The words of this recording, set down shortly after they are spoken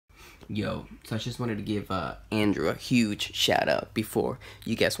Yo, so I just wanted to give Andrew a huge shout out before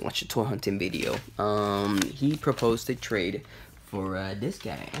you guys watch the toy hunting video. He proposed a trade for this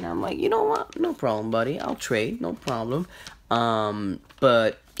guy, and I'm like, you know what? No problem, buddy. I'll trade, no problem.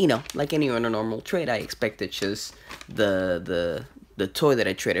 But you know, like any other normal trade, I expected just the toy that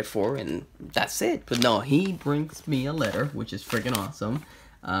I traded for, and that's it. But no, he brings me a letter, which is freaking awesome.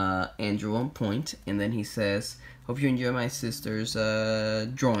 Andrew on point, and then he says, hope you enjoy my sister's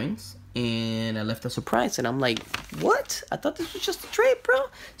drawings, and I left a surprise. And I'm like, what? I thought this was just a trade, bro.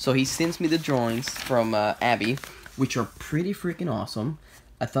 So he sends me the drawings from Abby, which are pretty freaking awesome.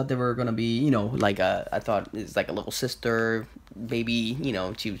 I thought they were gonna be, you know, like I thought it's like a little sister, baby, you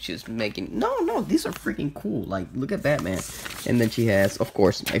know, she was just making, no, these are freaking cool. Like, look at that, man. And then she has, of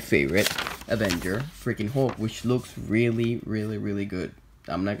course, my favorite Avenger, freaking Hulk, which looks really, really, really good.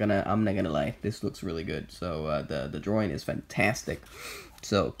 I'm not gonna lie, this looks really good. So the drawing is fantastic.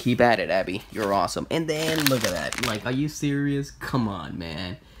 So keep at it, Abby, you're awesome. And then look at that, like, are you serious? Come on,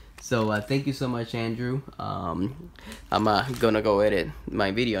 man. So thank you so much, Andrew. I'm gonna go edit my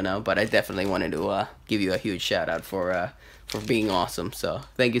video now, but I definitely wanted to give you a huge shout out for being awesome. So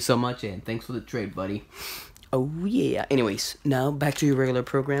thank you so much, and thanks for the trade, buddy. Oh yeah. Anyways, now back to your regular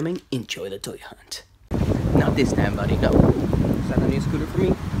programming. Enjoy the toy hunt. Not this time, buddy. No. Is that a new scooter for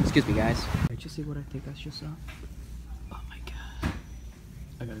me? Excuse me, guys. Did you see what I think I just saw? Oh my god.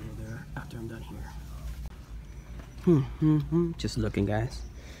 I gotta go there after I'm done here. Just looking, guys.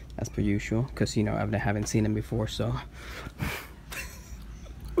 As per usual, because you know I haven't seen him before, so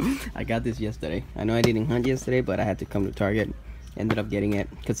I got this yesterday. I know I didn't hunt yesterday, but I had to come to Target. Ended up getting it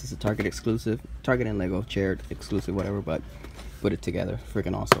because it's a Target exclusive, Target and Lego shared exclusive, whatever. But put it together,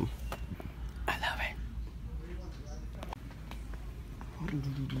 freaking awesome. I love it.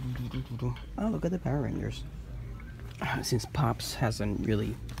 Oh, look at the Power Rangers. Since Pops hasn't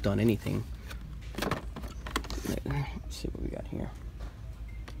really done anything, let's see what we got here.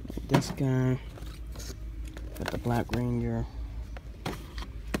 This guy, got the Black Ranger.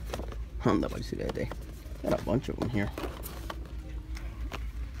 Nobody see that day. Got a bunch of them here.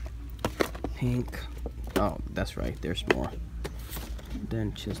 Pink. Oh, that's right. There's more.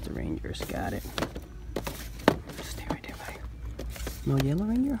 Then just the Rangers. Got it. Stay right there, buddy. No Yellow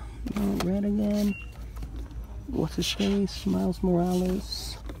Ranger. No Red again. What's his face? Miles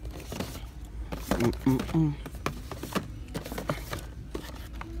Morales.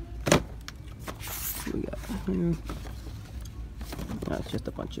 We got here. No, it's just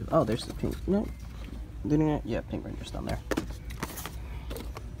a bunch of. Oh, there's the pink. No, didn't it? Yeah, Pink Ranger's down there.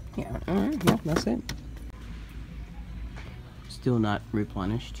 Yeah, alright, yeah, that's it. Still not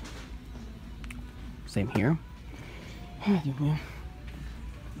replenished. Same here. A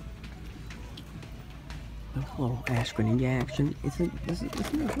little Ash Grenade action. Isn't this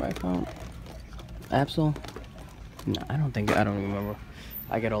what I found? Absol? No, I don't remember.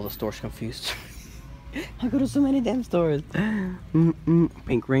 I get all the stores confused. I go to so many damn stores.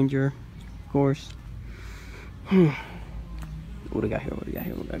 Pink Ranger, of course. What do we got here? What do we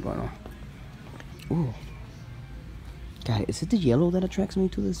got going on? Ooh. God, is it the yellow that attracts me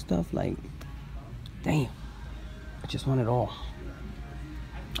to this stuff? Like, damn. I just want it all.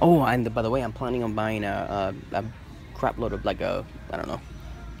 Oh, and by the way, I'm planning on buying a crap load of, like I don't know,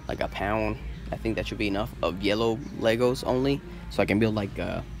 like a pound. I think that should be enough of yellow Legos only, so I can build like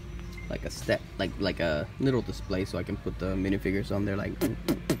a little display, so I can put the minifigures on there, like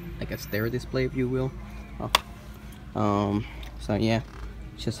a stair display, if you will. So yeah,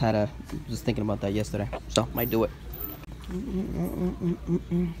 just thinking about that yesterday, so might do it.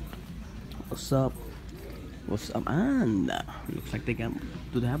 What's up? What's up? And looks like they got.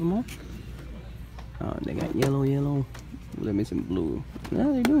 Do they have them all? Oh, they got yellow. Let me some blue. Yeah,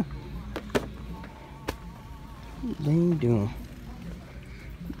 they do. They do.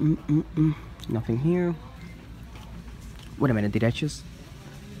 Nothing here. Wait a minute, did I just?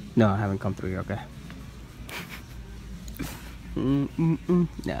 No, I haven't come through here. Okay.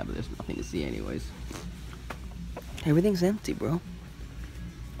 Nah, but there's nothing to see anyways. Everything's empty, bro.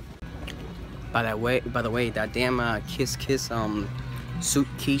 By the way, that damn Kiss suit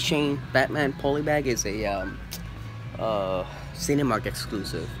keychain Batman polybag is a Cinemark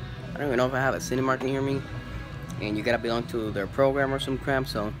exclusive. I don't even know if I have a Cinemark near me, and you gotta belong to their program or some crap.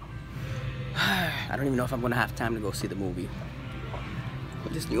 So I don't even know if I'm gonna have time to go see the movie.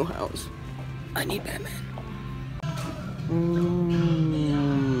 But this new house, I need Batman.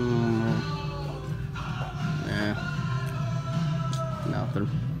 Nah, nothing.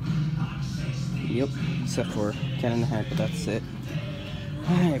 Yep, except for Cat in the Hat, but that's it.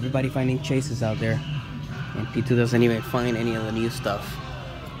 Everybody finding chases out there, and P2 doesn't even find any of the new stuff.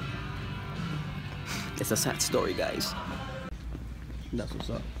 It's a sad story, guys. That's what's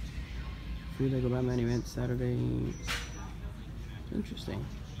up. Free Lego Batman event Saturday. Interesting.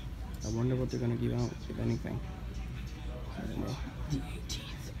 I wonder what they're gonna give out, if anything. Saturday, the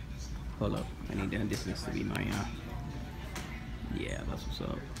 18th. Hold up. I need this needs to be my yeah, that's what's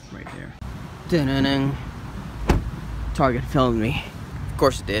up. Right there. Dun-dun-dun. Target filmed me. Of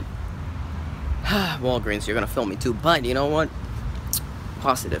course it did. Walgreens, you're gonna film me too, but you know what?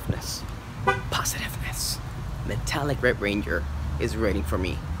 Positiveness. Positiveness. Metallic Red Ranger is waiting for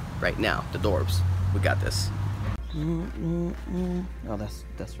me right now. The Dorbz. We got this. Oh,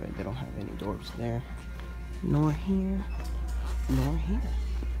 that's right. They don't have any Dorbz there. Nor here. Nor here.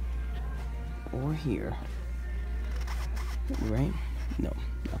 Or here. Right? No,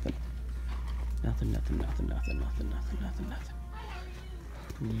 nothing. Nothing.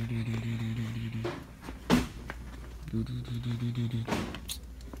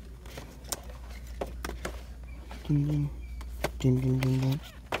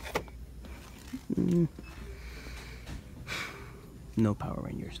 No Power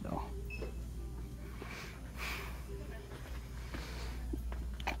Rangers though.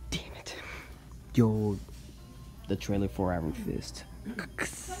 Damn it. Yo, the trailer for Iron Fist.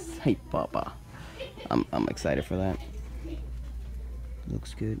 Hey Papa. I'm excited for that.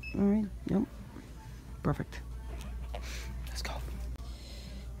 Looks good. Alright, yep. Perfect. Let's go.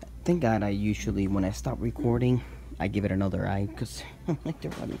 Thank God I usually, when I stop recording, I give it another eye, because I'm like,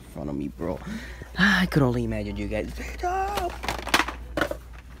 they're right in front of me, bro. I could only imagine you guys. I'm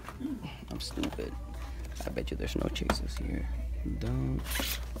stupid. I bet you there's no chases here. Don't,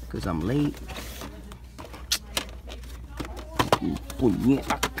 because I'm late.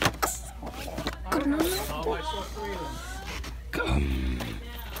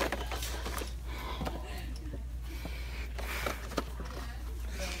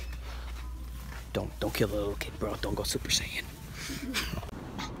 Don't kill the little kid, bro. Don't go Super Saiyan.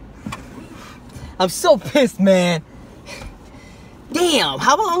 I'm so pissed, man. Damn,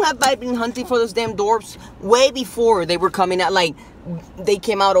 how long have I been hunting for those damn Dorbz? Way before they were coming out, like, they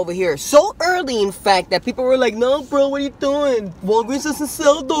came out over here. So early, in fact, that people were like, no, bro, what are you doing? Walgreens doesn't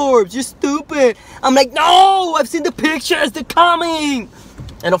sell Dorbz. You're stupid. I'm like, no, I've seen the pictures. They're coming.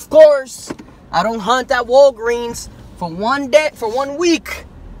 And of course, I don't hunt at Walgreens for 1 day, for 1 week.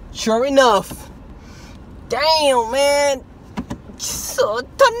 Sure enough. Damn, man.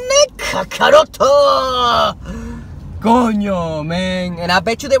 Coño, man. And I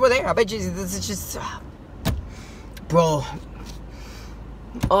bet you they were there. I bet you this is just... bro.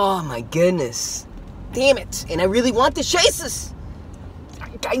 Oh, my goodness. Damn it. And I really want the chases.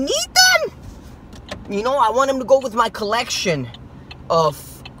 I need them. You know, I want them to go with my collection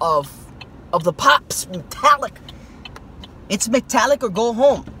of the Pops metallic. It's metallic or go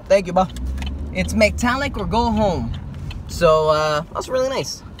home. Thank you, bro. It's metallic or go home. So, that's really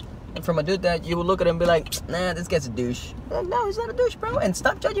nice. And from a dude that you would look at him and be like, nah, this guy's a douche. No, he's not a douche, bro. And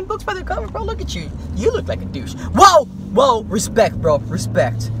stop judging books by their cover, bro. Look at you. You look like a douche. Whoa! Whoa! Respect, bro.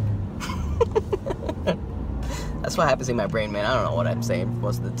 Respect. That's what happens in my brain, man. I don't know what I'm saying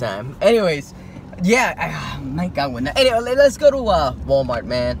most of the time. Anyways, yeah. My God, when anyway, let's go to Walmart,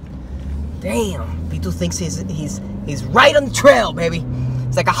 man. Damn. Pito thinks he's right on the trail, baby.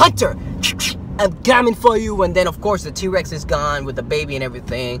 It's like a hunter. I'm coming for you. And then, of course, the T-Rex is gone with the baby and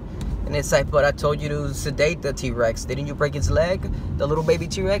everything. And it's like, but I told you to sedate the T-Rex. Didn't you break its leg? The little baby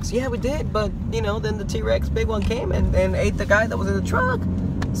T-Rex? Yeah, we did. But, you know, then the T-Rex big one came and ate the guy that was in the truck.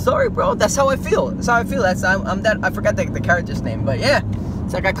 Sorry, bro. That's how I feel. That's how I feel. I'm that. I forgot the character's name. But, yeah.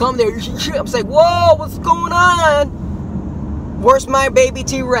 It's like I come there. I'm like, whoa, what's going on? Where's my baby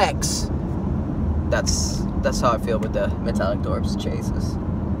T-Rex? That's how I feel with the metallic Dorbz chases.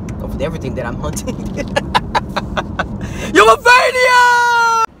 Of everything that I'm hunting. You're a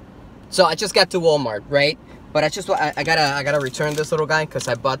mania! So I just got to Walmart, right? But I gotta return this little guy because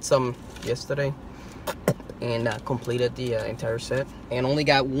I bought some yesterday and completed the entire set and only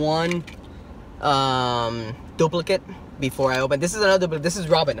got one duplicate before I open. This is another duplicate. This is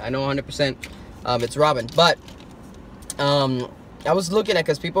Robin. I know 100% it's Robin. But I was looking at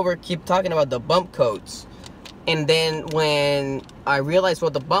because people keep talking about the bump coats. And then when I realized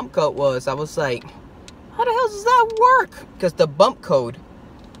what the bump coat was, I was like, how the hell does that work? Because the bump coat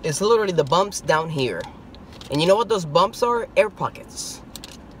is literally the bumps down here. And you know what those bumps are? Air pockets.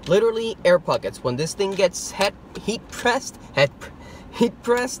 Literally air pockets. When this thing gets heat pressed, yeah,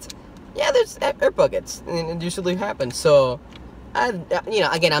 there's air pockets. And it usually happens. So, you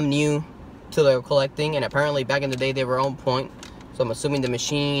know, again, I'm new to the collecting. And apparently back in the day, they were on point. So I'm assuming the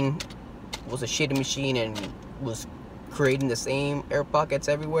machine was a shitty machine and was creating the same air pockets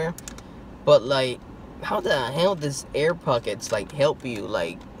everywhere. But like how the hell does air pockets like help you?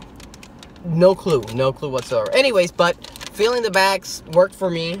 Like, no clue whatsoever. Anyways, but filling the bags worked for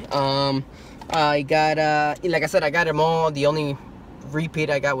me. I got like I said, I got them all. The only repeat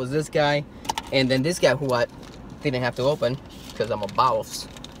I got was this guy, and then this guy who I didn't have to open because I'm a boss.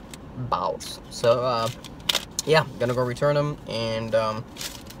 So yeah, gonna go return them and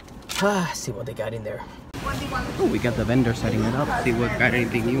see what they got in there. Oh, we got the vendor setting it up. See what got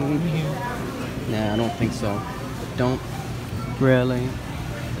anything new in here. Nah, I don't think so. Don't really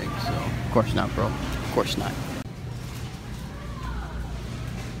think so. Of course not, bro. Of course not.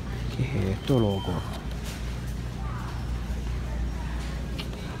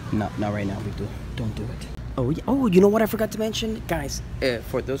 No, not right now. We don't do it. Oh, yeah. Oh, you know what I forgot to mention, guys?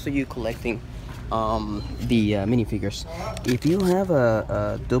 For those of you collecting the minifigures, if you have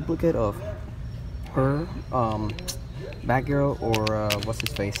a duplicate of her, Batgirl, or what's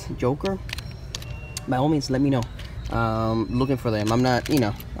his face, Joker, by all means, let me know. Looking for them. I'm not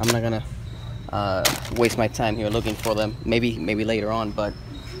gonna waste my time here looking for them. Maybe later on, but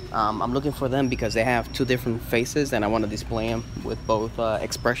I'm looking for them because they have two different faces, and I want to display them with both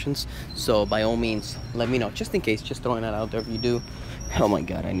expressions. So by all means, let me know, just in case. Just throwing that out there. If you do, oh my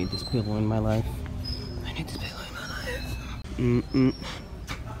God, I need this pillow in my life. I need this pillow in my life.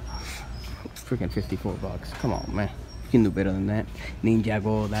 Freaking $54. Come on, man. You can do better than that.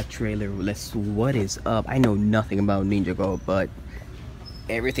 Ninjago, that trailer. What is up? I know nothing about Ninjago, but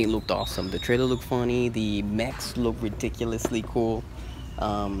everything looked awesome. The trailer looked funny. The mechs looked ridiculously cool.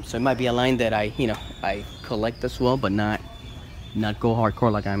 So it might be a line that I collect as well, but not go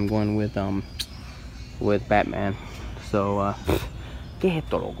hardcore like I'm going with Batman. So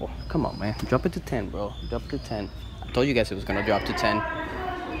come on, man, drop it to 10, bro. Drop it to 10. I told you guys it was gonna drop to 10.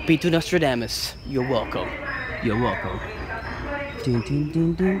 P2 Nostradamus, you're welcome. You're welcome.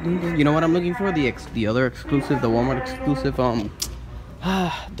 You know what I'm looking for? The other exclusive, the Walmart exclusive.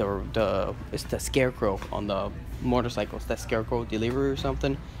 It's the Scarecrow on the motorcycles. That Scarecrow delivery or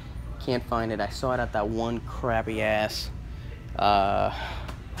something. Can't find it. I saw it at that one crappy ass Walmart,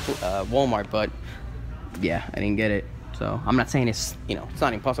 but yeah, I didn't get it. So I'm not saying it's it's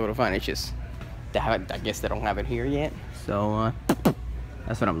not impossible to find. It's just I guess they don't have it here yet. So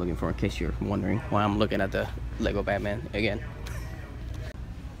that's what I'm looking for, in case you're wondering why I'm looking at the Lego Batman again.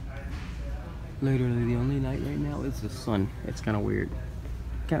 Literally the only light right now is the sun. It's kind of weird.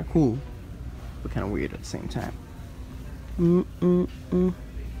 Kind of cool, but kind of weird at the same time. Oh,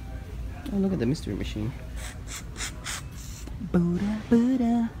 look at the mystery machine. What we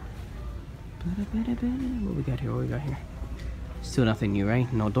got here? What we got here? Still nothing new,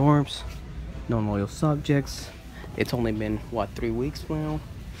 right? No Dorbz, no loyal subjects. It's only been, what, 3 weeks now?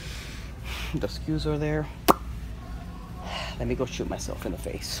 The SKUs are there. Let me go shoot myself in the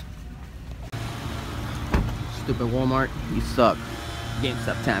face. Stupid Walmart, you suck.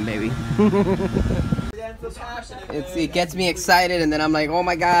 GameStop time, baby. It gets me excited, and then I'm like, oh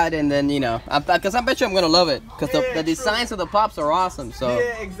my God, and then because I bet you I'm gonna love it, because the designs of the pops are awesome. So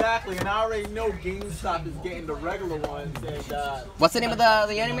yeah, exactly, and I already know GameStop is getting the regular ones. And what's the name of the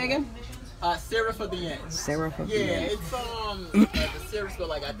anime again? Seraph of the End. Seraph of the End. Yeah, it's the series,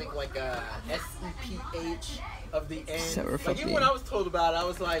 but I think SEPH of the End. Seraph like, of even the when End. I was told about it, I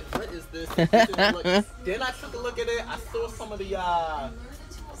was like, what is this? Then I took a look at it. I saw some of the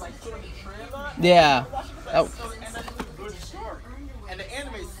sort of the trailer. Yeah. Oh. And that's a good story. And the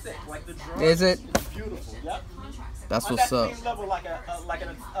anime is sick. Like the drawing is it? Is beautiful. Yep. That's on what's that up. same level, like an Attack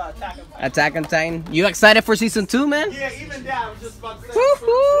on Titan. Attack on Titan. You excited for season 2, man? Yeah, even that. I was just about to say.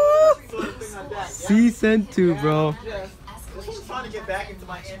 Sort of thing like that. Season 2, bro. I'm trying to get back into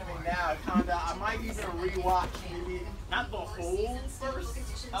my anime now. I might even rewatch maybe not the whole first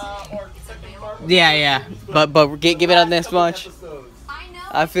or second part. Yeah. But give it a next watch.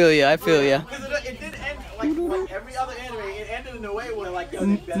 I feel you. Because it did end like every other anime. It ended in a way where like yo,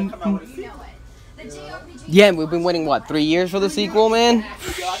 they better come out with a sequel. Yeah, we've been waiting what, 3 years for the sequel, man? Yo,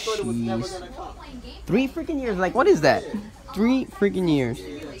 I thought it was never gonna come. 3 freaking years. Like, what is that? 3 freaking years.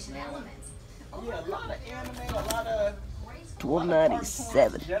 Yeah, a lot of anime, a lot of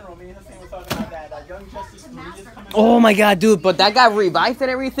 1297. general. Me and Hassan were talking about that. Young Justice 3 is coming. Oh my God, dude! But that got revived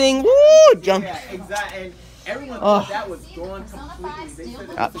and everything. Woo! Jump. Yeah, exactly. And everyone thought that was gone completely. They said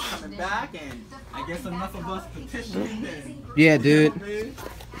it wasn't coming back, and I guess enough of us petitioned. And, Yeah, dude.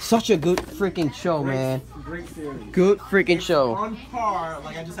 Such a good freaking show, man. Great series. Good freaking show. On par,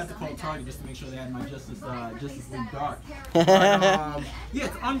 like I just had to call Target just to make sure they had my Justice League Dark. But, yeah,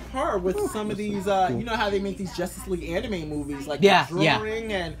 it's on par with some of these. You know how they make these Justice League anime movies, like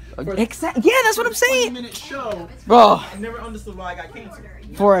drawing and exactly. Yeah, that's what I'm saying. 20-minute show, bro. I never understood why I got canceled.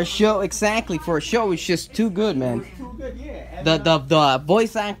 For a show, exactly. For a show, it's just too good, man. It's too good, yeah. The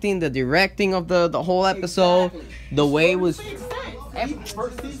voice acting, the directing of the whole episode, the way it was.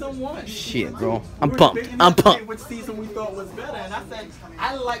 First season 1. Shit, bro. I'm pumped. I'm pumped. Which season we thought was better, and I said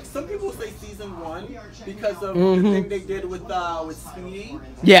I like. Some people say season 1 because of the thing they did with Speedy.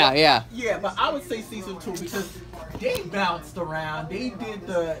 Yeah, yeah. Yeah, but I would say season 2 because they bounced around. They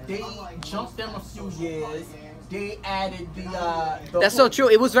jumped them a few years. They added the That's so true.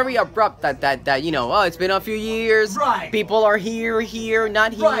 It was very abrupt that you know, oh, it's been a few years. Right. People are here,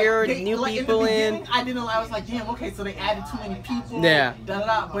 not here. They, new like, people in. I didn't know. I was like, damn, okay, so they added too many people. Yeah.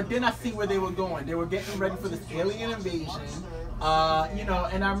 But then I see where they were going. They were getting ready for this alien invasion. You know,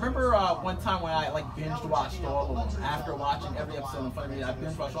 and I remember one time when I like binge watched all of them. After watching every episode in front of me, I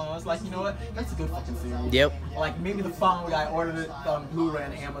binge watched all of them. I was like, you know what? That's a good fucking series. Yep. Like maybe the following week I ordered it on Blu-ray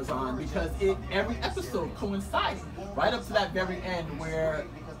and Amazon because every episode coincided right up to that very end where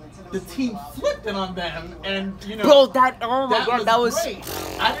the team flipped it on them, and you know, bro, oh my god, that was great.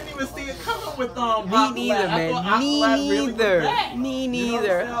 I didn't even see it coming with me neither, man. Me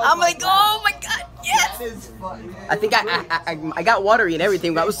neither. I'm like, oh my god, yes. I think I got watery and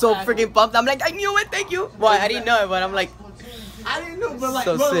everything, but I was so freaking pumped. I'm like, I knew it, thank you. Well, I didn't know it, but I'm like, I didn't know, but like,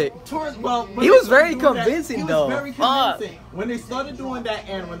 so sick. He was very convincing, though. He was very convincing. When they started doing that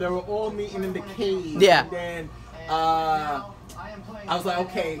end, when they were all meeting in the cave, yeah. And then I was like,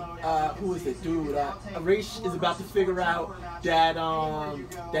 okay, who is it, dude? Raish is about to figure out that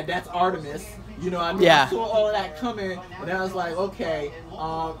that's Artemis. You know, I mean, I saw all of that coming, and I was like, okay.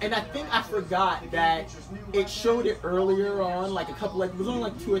 And I think I forgot that it showed it earlier on, like it was only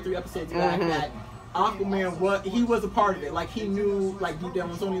like 2 or 3 episodes back that Aquaman he was a part of it. Like he knew, like there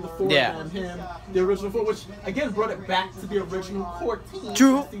was only the 4 of them, him, the original 4, which again brought it back to the original core team.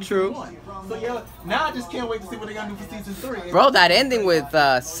 True. 1. So yeah, now I just can't wait to see what they're gonna do for season 3. Bro, that ending with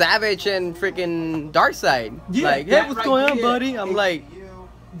Savage and freaking Darkseid. Yeah, like, hey, what's going on, buddy? I'm like,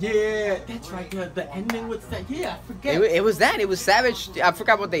 yeah, that's right. The ending with that. Yeah, I forget. It was that. It was Savage. I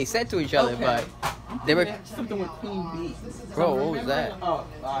forgot what they said to each other, but they were something with Queen Bee. Bro, what was that? Oh,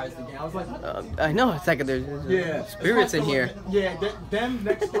 it's the game. I was like, I know it's like there's spirits in here. Yeah, them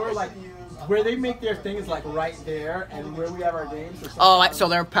next door, like where they make their thing is like right there, and where we have our games. Oh, so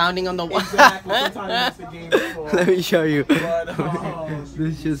they're pounding on the wall. Exactly. Sometimes it's the game before. Let me show you. But,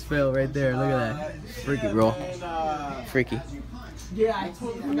 this just fell right there. Look at that. Freaky, bro. Freaky. Yeah, I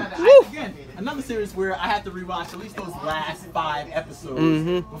totally forgot that. Again, another series where I had to rewatch at least those last 5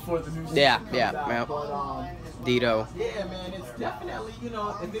 episodes before the new season comes out. But, Dito. Yeah, man, it's definitely, you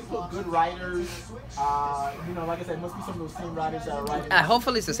know, if they put good writers, you know, like I said, it must be some of those same writers that are writing.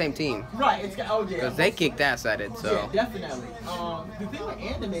 Hopefully it's the same team. Right, it's because they kicked ass at it, so. Yeah, definitely. The thing with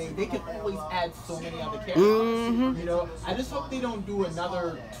anime, they can always add so many other characters. You know, I just hope they don't do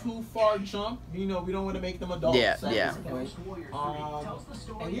another too far jump. You know, we don't want to make them adults at this point.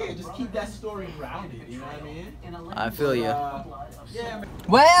 And yeah, just keep that story grounded, you know what I mean? I feel you. Yeah.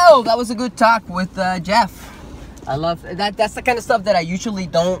 Well, that was a good talk with Jeff. I love that. That's the kind of stuff that I usually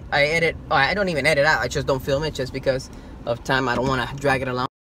don't. I don't even edit out. I just don't film it just because of time. I don't want to drag it along.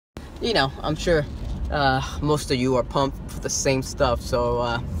 You know, I'm sure most of you are pumped for the same stuff.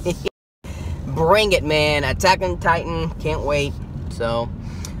 So bring it, man. Attack on Titan. Can't wait. So.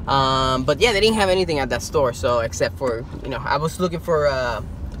 But yeah, they didn't have anything at that store, so except for, you know, I was looking for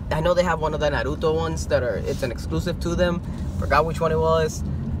I know they have one of the Naruto ones it's an exclusive to them. Forgot which one it was,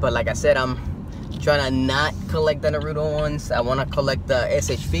 but like I said, I'm trying to not collect the Naruto ones. I want to collect the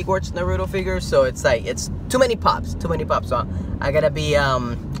SH Figuarts Naruto figures, so it's like it's too many pops, so I gotta be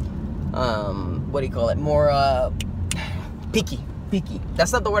what do you call it, more picky.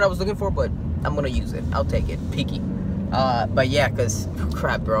 That's not the word I was looking for, but I'm gonna use it. I'll take it. Picky. But yeah, cause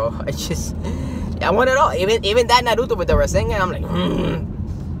crap, bro. I want it all. Even that Naruto with the Rasengan, I'm like,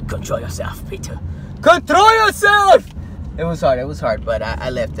 control yourself, Peter. Control yourself. It was hard, but I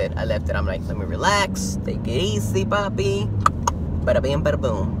left it. I'm like, let me relax, take it easy, papi. Bada bing, bada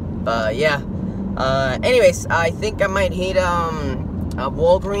boom. But yeah. Anyways, I think I might hit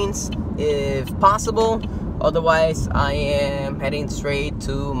Walgreens if possible. Otherwise, I am heading straight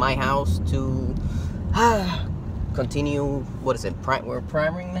to my house to continue. What is it? We're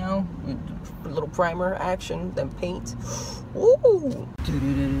primering now. A little primer action, then paint. Woo!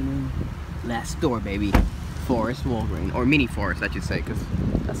 Last door, baby. forest, Walgreen, or mini forest, I should say, because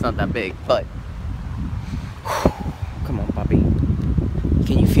that's not that big. But come on, puppy.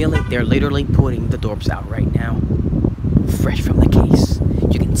 Can you feel it? They're literally putting the Dorbz out right now, fresh from the case.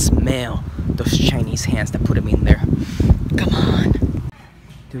 You can smell those Chinese hands that put them in there. Come on.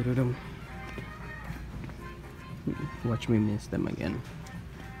 Doo-doo-dum. Watch me miss them again.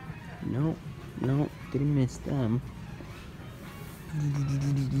 No, no, didn't miss them.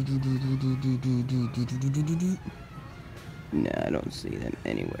 No, I don't see them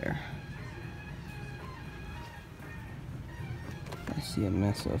anywhere. I see a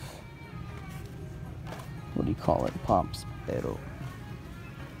mess of, what do you call it? Pops, pero.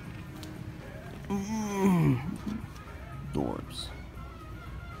 Dorbz.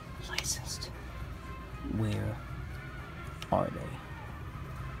 Licensed. Where are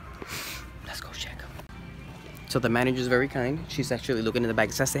they? Let's go check them. So the manager's very kind. She's actually looking in the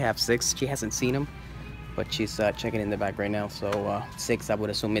bag. It says they have 6. She hasn't seen them, but she's checking in the bag right now. So 6, I would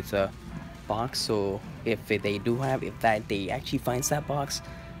assume it's a box. So if they do have, if they actually finds that box,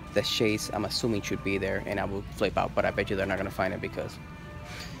 the shades, I'm assuming, should be there, and I will flip out. But I bet you they're not gonna find it because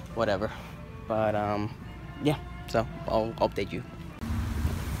whatever. But yeah. So I'll update you.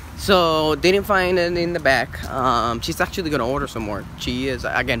 So didn't find it in the back. She's actually gonna order some more. She is,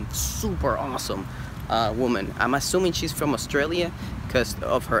 again, super awesome woman. I'm assuming she's from Australia because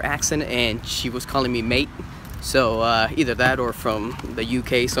of her accent, and she was calling me mate. So either that or from the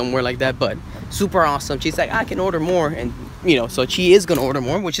UK, somewhere like that. But super awesome. She's like, I can order more, and you know, so she is gonna order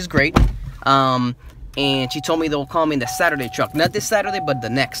more, which is great. And she told me they'll call me in the Saturday truck, not this Saturday, but the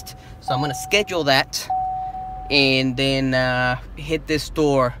next. So I'm gonna schedule that, and then hit this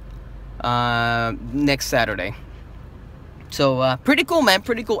store next Saturday. So pretty cool, man,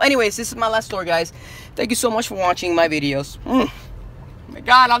 pretty cool. Anyways, this is my last store, guys. Thank you so much for watching my videos. Oh my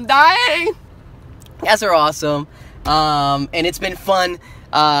god, I'm dying. You guys are awesome. And it's been fun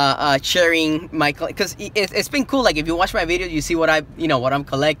sharing my, because it's been cool. Like, if you watch my videos, you see what what I'm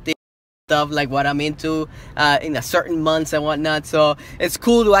collecting, stuff, like what I'm into in a certain months and whatnot. So it's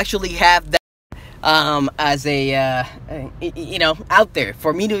cool to actually have that as a out there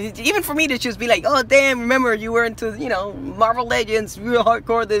for me to, even for me to just be like, oh damn, remember you were into Marvel Legends real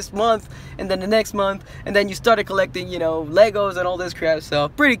hardcore this month, and then the next month, and then you started collecting Legos and all this crap. So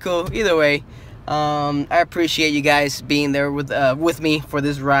pretty cool. Either way, I appreciate you guys being there with me for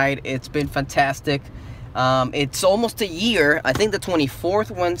this ride. It's been fantastic. It's almost a year. I think the 24th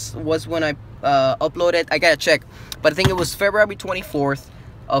was when I uploaded. I gotta check, but I think it was February 24th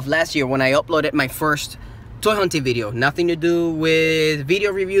of last year when I uploaded my first toy hunting video. Nothing to do with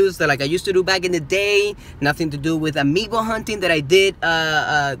video reviews that like I used to do back in the day. Nothing to do with amiibo hunting that I did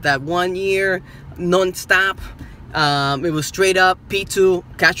that one year non-stop. It was straight up P2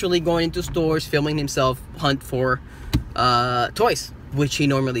 casually going into stores, filming himself hunt for toys, which he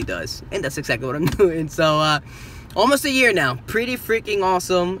normally does, and that's exactly what I'm doing. So almost a year now. Pretty freaking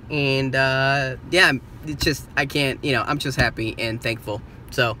awesome. And yeah, it's just, I can't, I'm just happy and thankful.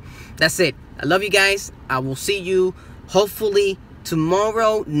 So that's it. I love you guys. I will see you hopefully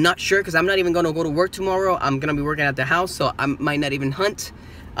tomorrow. Not sure, because I'm not even gonna go to work tomorrow. I'm gonna be working at the house, so I might not even hunt.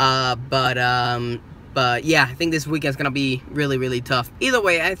 But yeah, I think this weekend's gonna be really tough. Either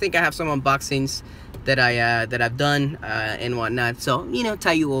way, I think I have some unboxings that I've done and whatnot. So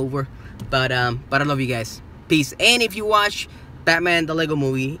tie you over. But I love you guys. Peace. And if you watch Batman the Lego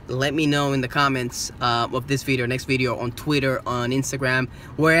Movie, let me know in the comments of this video, next video, on Twitter, on Instagram,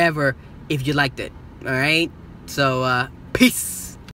 wherever, if you liked it. All right. So peace.